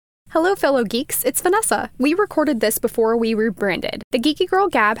Hello, fellow geeks, it's Vanessa. We recorded this before we rebranded. The Geeky Girl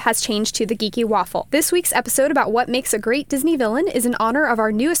Gab has changed to the Geeky Waffle. This week's episode about what makes a great Disney villain is in honor of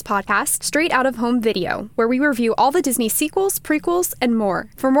our newest podcast, Straight Out of Home Video, where we review all the Disney sequels, prequels, and more.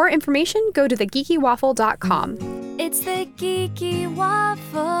 For more information, go to thegeekywaffle.com. It's the Geeky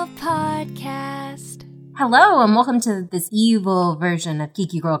Waffle Podcast. Hello, and welcome to this evil version of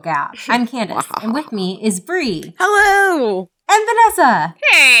Geeky Girl Gab. I'm Candace, and with me is Bree. Hello! And Vanessa.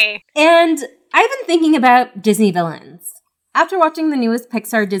 Hey! And I've been thinking about Disney villains. After watching the newest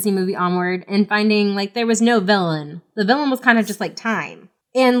Pixar Disney movie Onward and finding, there was no villain. The villain was kind of just time.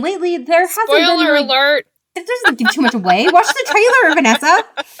 And lately, there hasn't been... Spoiler alert! It doesn't give too much away. Watch the trailer, Vanessa!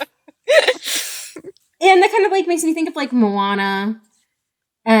 And that kind of, makes me think of, Moana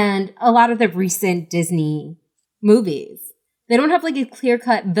and a lot of the recent Disney movies. They don't have, a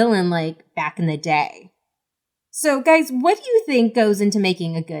clear-cut villain back in the day. So, guys, what do you think goes into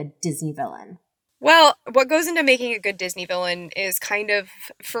making a good Disney villain? Well, what goes into making a good Disney villain is kind of,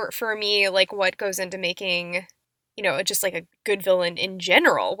 for me, what goes into making, just a good villain in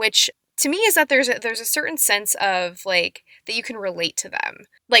general, which to me is that there's a certain sense of, that you can relate to them.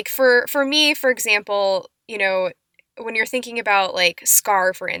 For me, for example, when you're thinking about,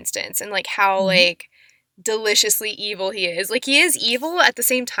 Scar, for instance, and, how, deliciously evil he is. He is evil, at the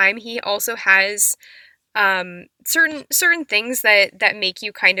same time, he also has... certain things that make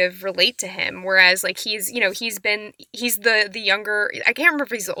you kind of relate to him, whereas he's the younger, I can't remember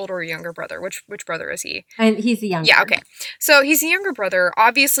if he's the older or younger brother. Which brother is he? And he's the younger. Yeah, okay. So he's the younger brother.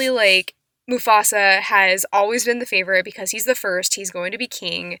 Obviously, Mufasa has always been the favorite because he's the first. He's going to be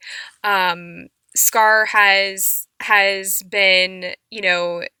king. Scar has been,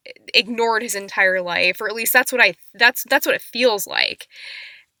 ignored his entire life, or at least that's what it feels like.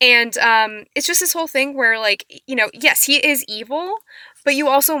 And it's just this whole thing where, yes, he is evil, but you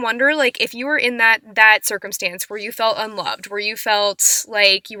also wonder, if you were in that circumstance where you felt unloved, where you felt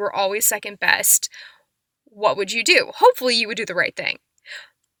like you were always second best, what would you do? Hopefully you would do the right thing.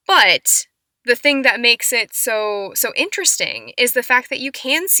 But the thing that makes it so interesting is the fact that you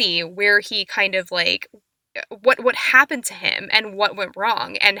can see where he kind of, what happened to him and what went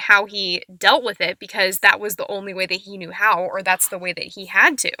wrong and how he dealt with it, because that was the only way that he knew how, or that's the way that he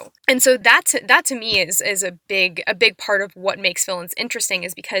had to. And so that to me is a big part of what makes villains interesting,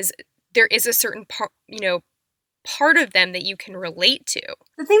 is because there is a certain part of them that you can relate to.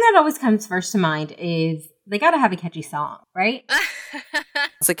 The thing that always comes first to mind is they gotta have a catchy song, right?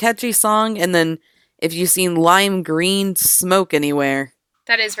 It's a catchy song, and then if you've seen Lime Green Smoke anywhere...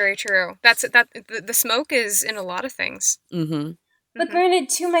 That is very true. The smoke is in a lot of things. Mm-hmm. But granted,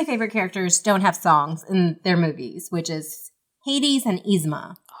 two of my favorite characters don't have songs in their movies, which is Hades and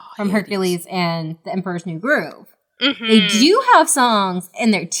Yzma from Hades. Hercules and The Emperor's New Groove. Mm-hmm. They do have songs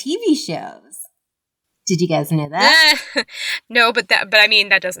in their TV shows. Did you guys know that? No, but I mean,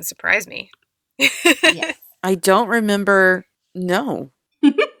 that doesn't surprise me. Yes. I don't remember... No.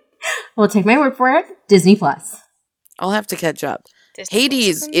 Well, take my word for it. Disney Plus. I'll have to catch up. Disney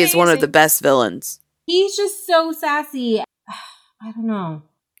Hades Plus is one of the amazing. best villains. He's just so sassy. I don't know.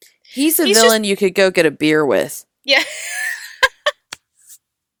 He's a He's villain you could go get a beer with. Yeah.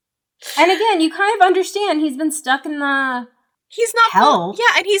 And again, you kind of understand he's been stuck in the... He's not Hell.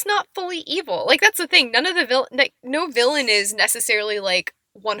 yeah, and he's not fully evil. That's the thing. None of the no villain is necessarily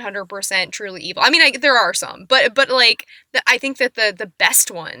 100% truly evil. I mean, there are some, but I think that the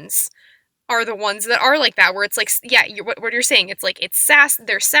best ones are the ones that are like that, where it's what you're saying. It's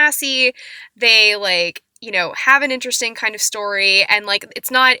they're sassy. They have an interesting kind of story, and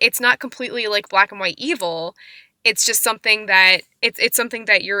it's not completely black and white evil. It's just something that it's something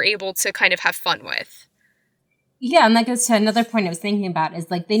that you're able to kind of have fun with. Yeah, and that goes to another point I was thinking about is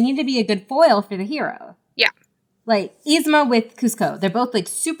they need to be a good foil for the hero. Yeah. Yzma with Kuzco, they're both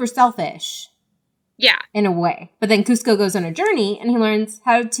super selfish. Yeah. In a way. But then Kuzco goes on a journey and he learns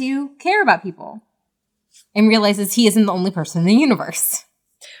how to care about people. And realizes he isn't the only person in the universe.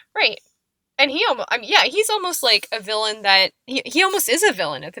 Right. And he's almost like a villain that... He almost is a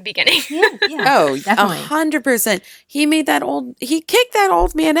villain at the beginning. Yeah. Oh, definitely. 100%. He kicked that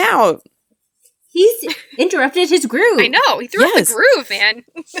old man out. He's interrupted his groove. I know. He threw up the groove, man.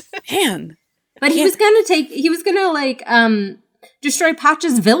 Man. But he was gonna destroy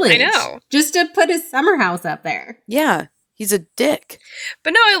Pacha's village. I know. Just to put his summer house up there. Yeah. He's a dick.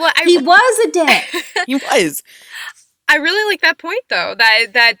 But no, he was a dick. He was. I really like that point, though,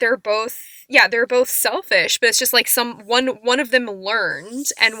 that they're both selfish, but it's just one of them learned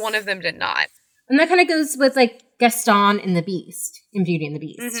and one of them did not. And that kind of goes with Gaston and the Beast in Beauty and the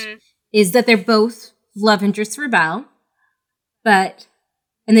Beast. Mm-hmm. Is that they're both love interests for Belle, but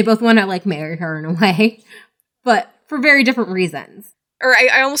And they both want to, like, marry her in a way, but for very different reasons. Or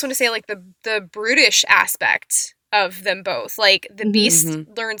I almost want to say, like, the brutish aspect of them both. Like, the Beast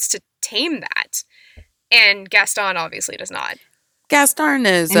learns to tame that, and Gaston obviously does not. Gaston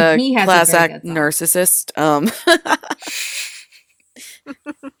is And a he has a class very act good song. narcissist.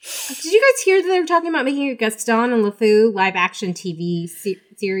 Did you guys hear that they were talking about making a Gaston and LeFou live-action TV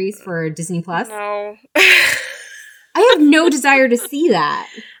series for Disney+. Plus? No. I have no desire to see that.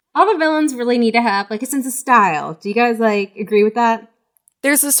 All the villains really need to have, like, a sense of style. Do you guys, like, agree with that?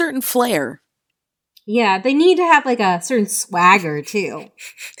 There's a certain flair. Yeah, they need to have, like, a certain swagger, too.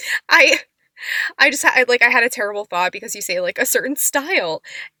 I just had I had a terrible thought because you say, like, a certain style,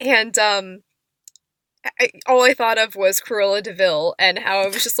 and all I thought of was Cruella de Vil, and how I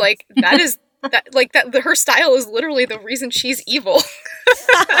was just like, her style is literally the reason she's evil.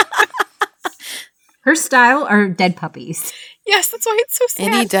 Her style are dead puppies. Yes, that's why it's so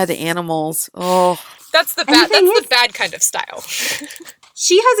sad. Any dead animals. Oh. That's the And the thing is- bad kind of style.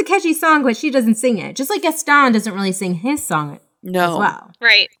 She has a catchy song, but she doesn't sing it. Just like Gaston doesn't really sing his song No. as well.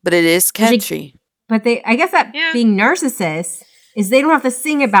 Right. But it is catchy. But I guess that Yeah. being narcissists is they don't have to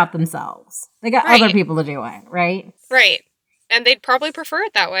sing about themselves. They got Right. other people to do it, right? Right. And they'd probably prefer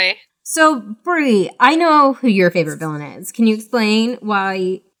it that way. So, Brie, I know who your favorite villain is. Can you explain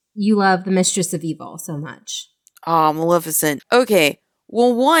why you love the Mistress of Evil so much? Oh, Maleficent. Okay.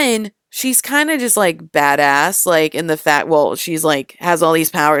 Well, one, she's kind of just like badass, like in the fact, well, she's like has all these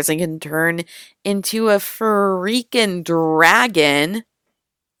powers and can turn into a freaking dragon.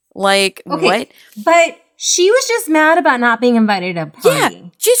 Like, Okay. what? But she was just mad about not being invited to a party. Yeah,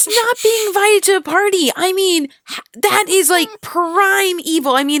 just not being invited to a party. I mean, that is like prime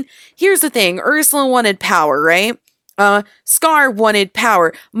evil. I mean, here's the thing. Ursula wanted power, right? Scar wanted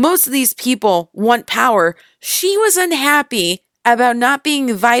power. Most of these people want power. She was unhappy about not being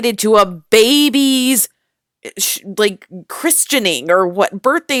invited to a baby's like christening or what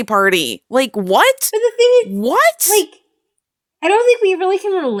birthday party. Like what? But the thing is, What? like, I don't think we really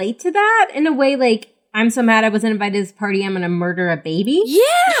can relate to that in a way like, I'm so mad I wasn't invited to this party, I'm going to murder a baby. Yeah.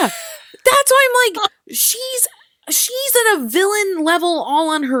 That's why I'm like, she's at a villain level all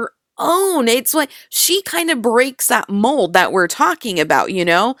on her own. It's like she kind of breaks that mold that we're talking about, you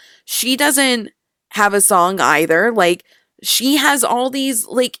know? She doesn't have a song either. Like she has all these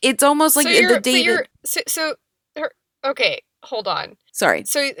like it's almost like the David. Okay, hold on. Sorry.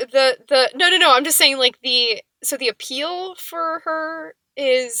 So no, I'm just saying like the appeal for her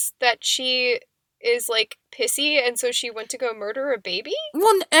is that she is like pissy and so she went to go murder a baby?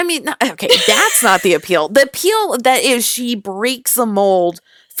 Well, I mean, okay, that's not the appeal. The appeal that is she breaks the mold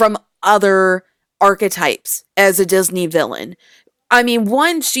from other archetypes as a Disney villain. I mean,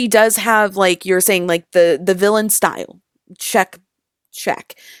 one, she does have, like you're saying, like the villain style. Check.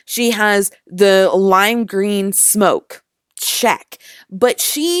 She has the lime green smoke. Check. But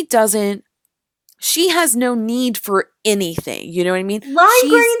she has no need for anything. You know what I mean? Lime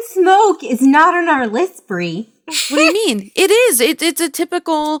green smoke is not on our list, Brie. What do you mean? It is. It's a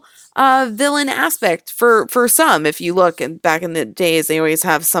typical villain aspect for some. If you look, and back in the days, they always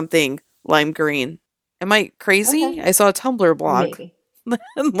have something lime green. Am I crazy? Okay. I saw a Tumblr blog Maybe.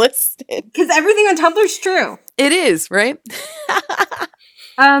 listed. Because everything on Tumblr is true. It is, right?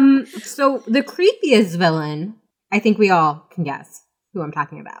 So the creepiest villain, I think we all can guess who I'm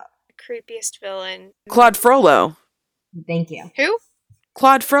talking about. Creepiest villain. Claude Frollo. Thank you. Who?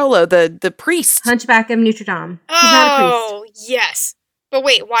 Claude Frollo, the priest. Hunchback of Notre Dame. He's not a priest. Oh, yes. But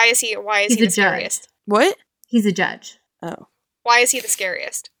wait, why is he He's the a judge. scariest? What? He's a judge. Oh. Why is he the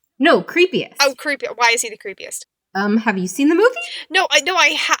scariest? No, creepiest. Oh, creepy. Why is he the creepiest? Have you seen the movie? No,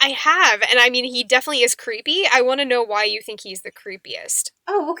 I have, and I mean he definitely is creepy. I want to know why you think he's the creepiest.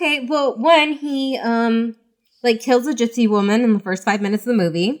 Oh, okay. Well, one, he like kills a gypsy woman in the first 5 minutes of the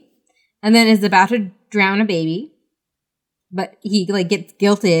movie, and then is about to drown a baby, but he like gets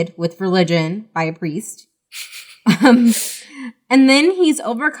guilted with religion by a priest. And then he's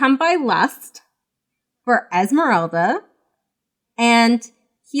overcome by lust for Esmeralda, and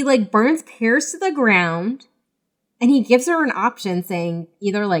he like burns Paris to the ground. And he gives her an option saying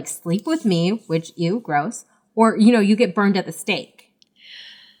either like sleep with me, which gross, or, you get burned at the stake.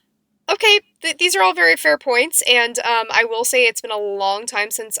 Okay, these are all very fair points, and I will say it's been a long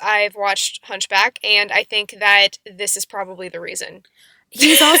time since I've watched Hunchback, and I think that this is probably the reason.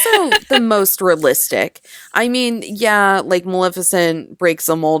 He's also the most realistic. I mean, yeah, like Maleficent breaks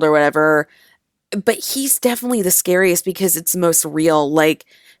a mold or whatever, but he's definitely the scariest because it's the most real. Like,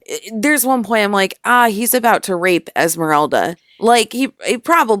 there's one point I'm like, he's about to rape Esmeralda. Like, he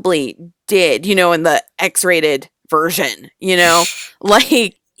probably did, in the X-rated version,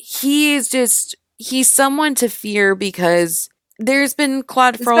 like, he's someone to fear because there's been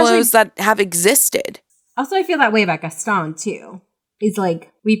Claude Frollos that have existed. Also, I feel that way about Gaston, too. He's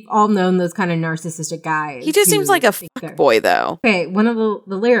like, we've all known those kind of narcissistic guys. He just seems like a fuckboy, though. Okay, one of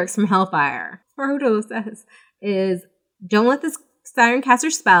the lyrics from Hellfire, Frodo says, is, don't let this siren cast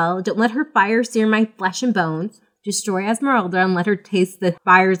her spell, don't let her fire sear my flesh and bones, destroy Esmeralda and let her taste the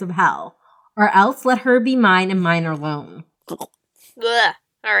fires of hell, or else let her be mine and mine alone. Blech.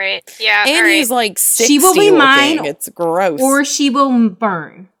 All right. Yeah. And all right. he's like 60 She will be looking. mine, It's gross. or she will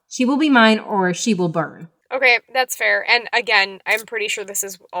burn. She will be mine or she will burn. Okay, that's fair. And again, I'm pretty sure this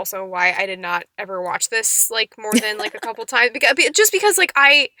is also why I did not ever watch this like more than like a couple times because like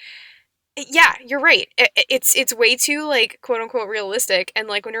yeah, you're right. It's way too like quote unquote realistic, and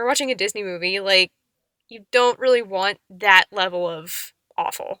like when you're watching a Disney movie, like you don't really want that level of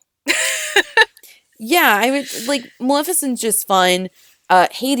awful. Yeah, I would like Maleficent's just fun.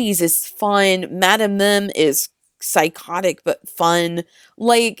 Hades is fun. Madame Mim is psychotic but fun.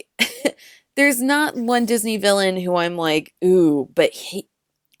 Like there's not one Disney villain who I'm like, ooh, but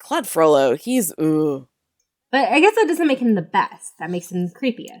Claude Frollo, he's ooh. But I guess that doesn't make him the best. That makes him the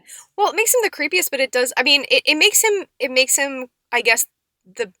creepiest. Well, it makes him the creepiest, but it does. I mean, it makes him, I guess,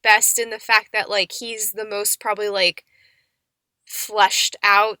 the best in the fact that like he's the most probably like fleshed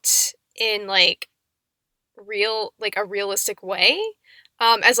out in like a realistic way,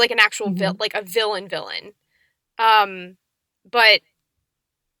 as like an actual like a villain. But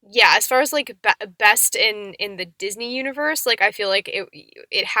yeah, as far as like best in the Disney universe, like I feel like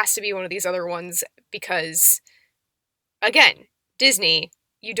it has to be one of these other ones because, again, Disney,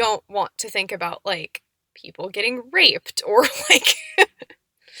 you don't want to think about like people getting raped or like.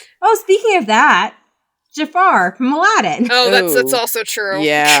 Oh, speaking of that, Jafar from Aladdin. Oh, that's also true.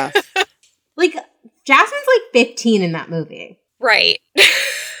 Yeah. Like Jasmine's like 15 in that movie. Right.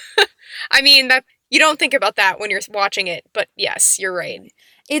 I mean that you don't think about that when you're watching it, but yes, you're right.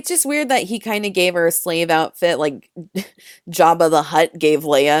 It's just weird that he kind of gave her a slave outfit like Jabba the Hutt gave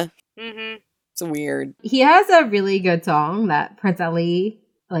Leia. Mm-hmm. It's weird. He has a really good song that Prince Ali,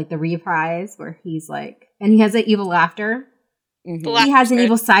 like the reprise, where he's like, and he has an evil laughter. Mm-hmm. He has an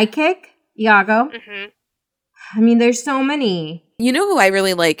evil sidekick, Iago. Mm-hmm. I mean, there's so many. You know who I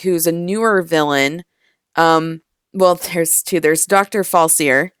really like, who's a newer villain? Well, there's two. There's Dr.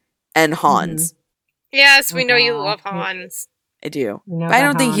 Falsier and Hans. Yes, we know you love Hans. I do. But I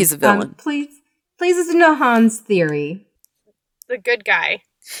don't think he's a villain. Please listen to Hans' theory. The good guy.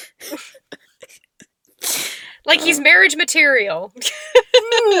 Like he's marriage material.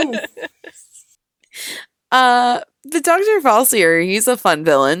 The Dr. Falsier, he's a fun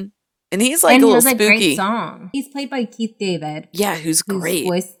villain. And he's like and a little he has spooky. A great song. He's played by Keith David. Yeah, who's great.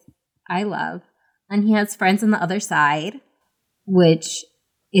 Voice I love. And he has Friends on the Other Side, which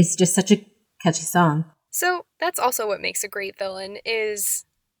is just such a catchy song. So that's also what makes a great villain is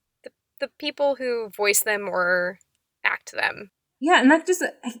the people who voice them or act them. Yeah, and that's just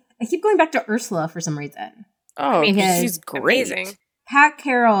I keep going back to Ursula for some reason. Oh, Because she's great. Amazing. Pat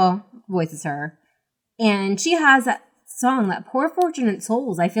Carroll voices her, and she has that song, that Poor Fortunate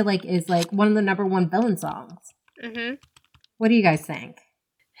Souls, I feel like is like one of the number one villain songs. Mm-hmm. What do you guys think?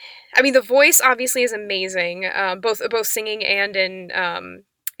 I mean, the voice obviously is amazing, both singing and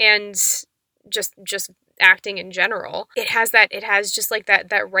and just acting in general. It has just like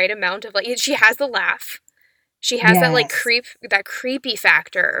that right amount of like she has the laugh, she has that like creepy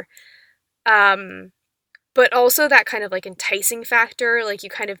factor, but also that kind of like enticing factor. Like you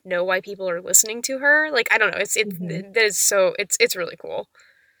kind of know why people are listening to her. Like I don't know, it's really cool.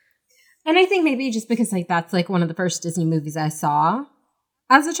 And I think maybe just because like that's like one of the first Disney movies I saw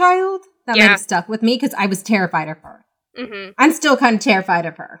as a child, that might have stuck with me because I was terrified of her. Mm-hmm. I'm still kind of terrified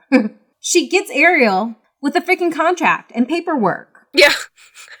of her. She gets Ariel with a freaking contract and paperwork. Yeah.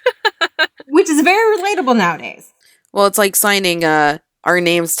 Which is very relatable nowadays. Well, it's like signing our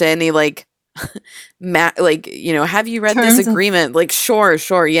names to any like like, you know, have you read Terms this agreement? Like, sure,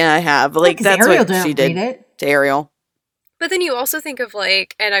 yeah, I have. Like that's Ariel what she did to Ariel. But then you also think of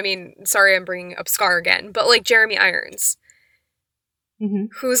like, and I mean, sorry, I'm bringing up Scar again, but like Jeremy Irons,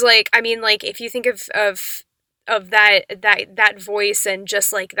 who's like, I mean, like if you think of that voice and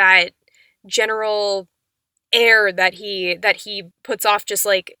just like that general air that he puts off, just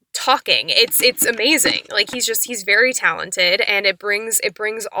like talking, it's amazing. Like he's very talented, and it brings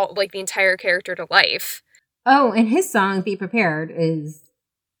all like the entire character to life. Oh, and his song "Be Prepared" is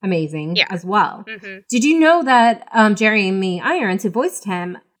amazing as well. Mm-hmm. Did you know that Jeremy Irons, who voiced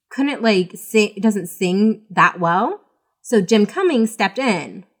him, couldn't like doesn't sing that well? So Jim Cummings stepped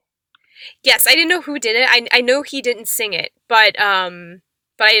in. Yes, I didn't know who did it. I know he didn't sing it, but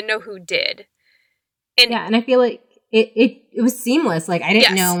but I didn't know who did. And yeah, and I feel like it was seamless. Like, I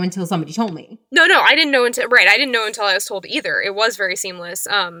didn't Yes. know until somebody told me. no, I didn't know until I was told either. It was very seamless.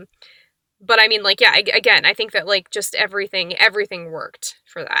 But I mean, like, yeah, again, I think that, like, just everything worked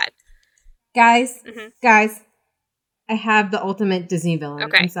for that. Guys, Mhm. guys, I have the ultimate Disney villain.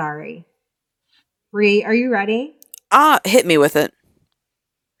 Okay. I'm sorry. Bree, are you ready? Hit me with it.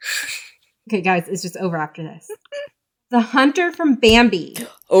 Okay, guys, it's just over after this. The hunter from Bambi.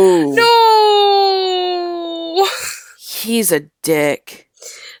 Oh, No! he's a dick.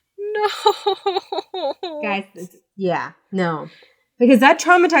 No! Guys, yeah, no. Because that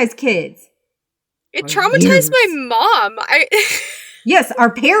traumatized kids. It For traumatized my years. mom. Yes, our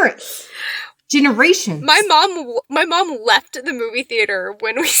parents. Generations. My mom left the movie theater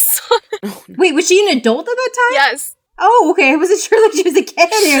when we saw it. Wait, was she an adult at that time? Yes. Oh, okay. I wasn't sure that she was a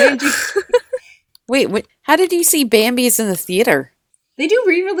kid. Wait, how did you see Bambi's in the theater? They do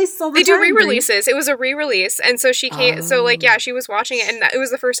re-releases all the They time. do re-releases. It was a re-release, and so she came. So, like, Oh. yeah, she was watching it, and it was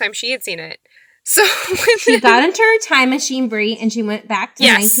the first time she had seen it. So She got into her time machine, Brie, and she went back to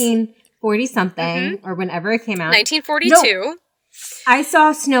Yes. 1940-something, or whenever it came out. 1942. I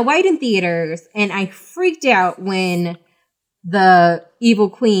saw Snow White in theaters, and I freaked out when the evil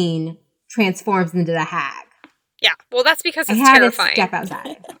queen transforms into the hag. Yeah. Well, that's because I it's had terrifying. to step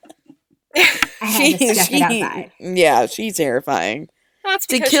outside. I had to step it outside. Yeah, she's terrifying. That's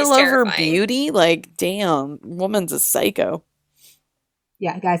To because kill she's over terrifying. beauty? Like, damn, woman's a psycho.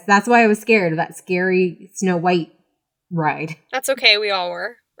 Yeah, guys, that's why I was scared of that scary Snow White ride. That's okay. We all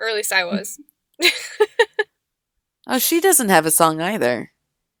were, or at least I was. Oh, she doesn't have a song either.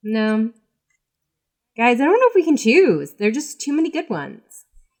 No. Guys, I don't know if we can choose. There are just too many good ones.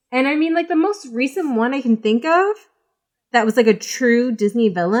 And I mean, like, the most recent one I can think of that was like a true Disney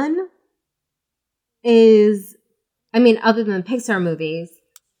villain is, I mean, other than the Pixar movies,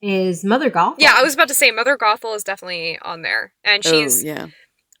 is Mother Gothel. Yeah, I was about to say Mother Gothel is definitely on there, and she's. Oh, yeah.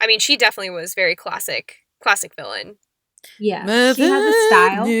 I mean, she definitely was very classic villain. Yeah. She has a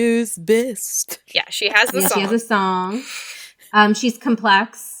style. News best. Yeah, she has the Yeah, song. she has a song. She's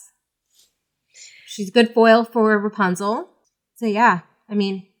complex. She's good foil for Rapunzel. So yeah, I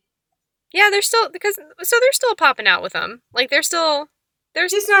mean, Yeah, they're still they're still popping out with them. Like they're just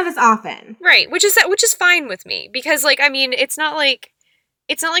not as often. right, which is fine with me because like I mean, it's not like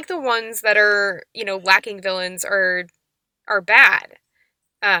the ones that are, you know, lacking villains are bad.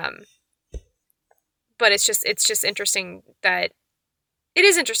 But it's just interesting that it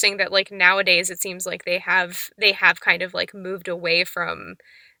is interesting that like nowadays it seems like they have kind of like moved away from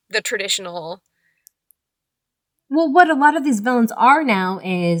the traditional. Well, what a lot of these villains are now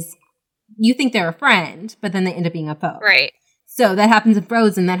is you think they're a friend, but then they end up being a foe. Right. So that happens in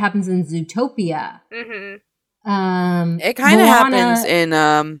Frozen. That happens in Zootopia. Mm-hmm. It kind of Moana- happens in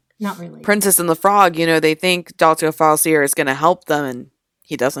Not really. Princess and the Frog. You know, they think Dr. Falsier is going to help them, and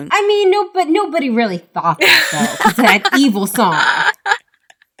he doesn't. I mean, no, but nobody really thought that though. Because that evil song.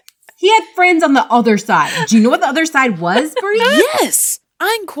 He had friends on the other side. Do you know what the other side was, Brie? Yes,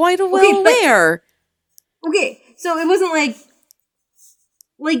 I'm quite well Okay, but- aware. Okay, so it wasn't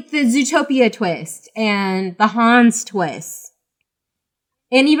like the Zootopia twist and the Hans twist.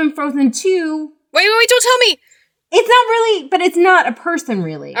 And even Frozen 2, Wait, don't tell me. it's not really, but it's not a person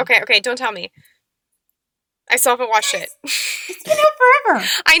really. Okay, don't tell me. I still haven't watched it. It's been out forever.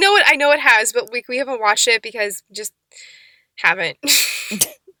 I know it has, but we haven't watched it because we just haven't.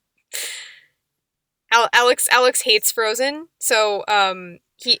 Alex hates Frozen, so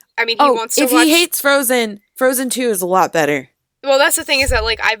he wants to if watch. he hates Frozen, Frozen 2 is a lot better. Well, that's the thing is that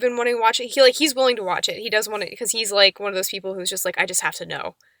like I've been wanting to watch it. He's willing to watch it. He does want it because he's like one of those people who's just like I just have to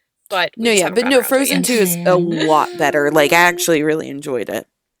know. But we just haven't gotten around to it Frozen yet. 2 is a lot better. Like, I actually really enjoyed it.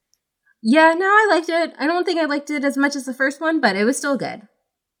 Yeah, no, I liked it. I don't think I liked it as much as the first one, but it was still good.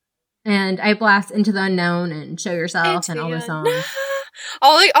 And I blast Into the Unknown and Show Yourself and all the songs.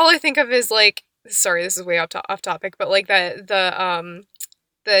 All I think of is like sorry, this is way off topic, but like the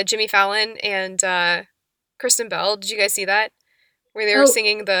Jimmy Fallon and Kristen Bell. Did you guys see that? Where they were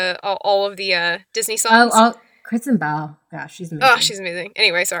singing all of the Disney songs. Oh, Kristen Bell. Gosh, she's amazing. Oh, she's amazing.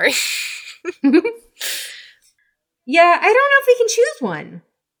 Anyway, sorry. Yeah, I don't know if we can choose one.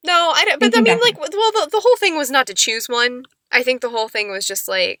 No, I don't. But I Thinking mean, back. like, well, the whole thing was not to choose one. I think the whole thing was just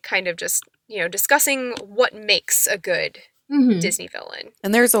like kind of just discussing what makes a good Mm-hmm. Disney villain.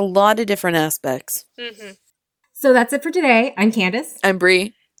 And there's a lot of different aspects. Mm-hmm. So that's it for today. I'm Candace. I'm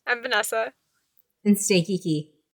Brie. I'm Vanessa. And stay geeky.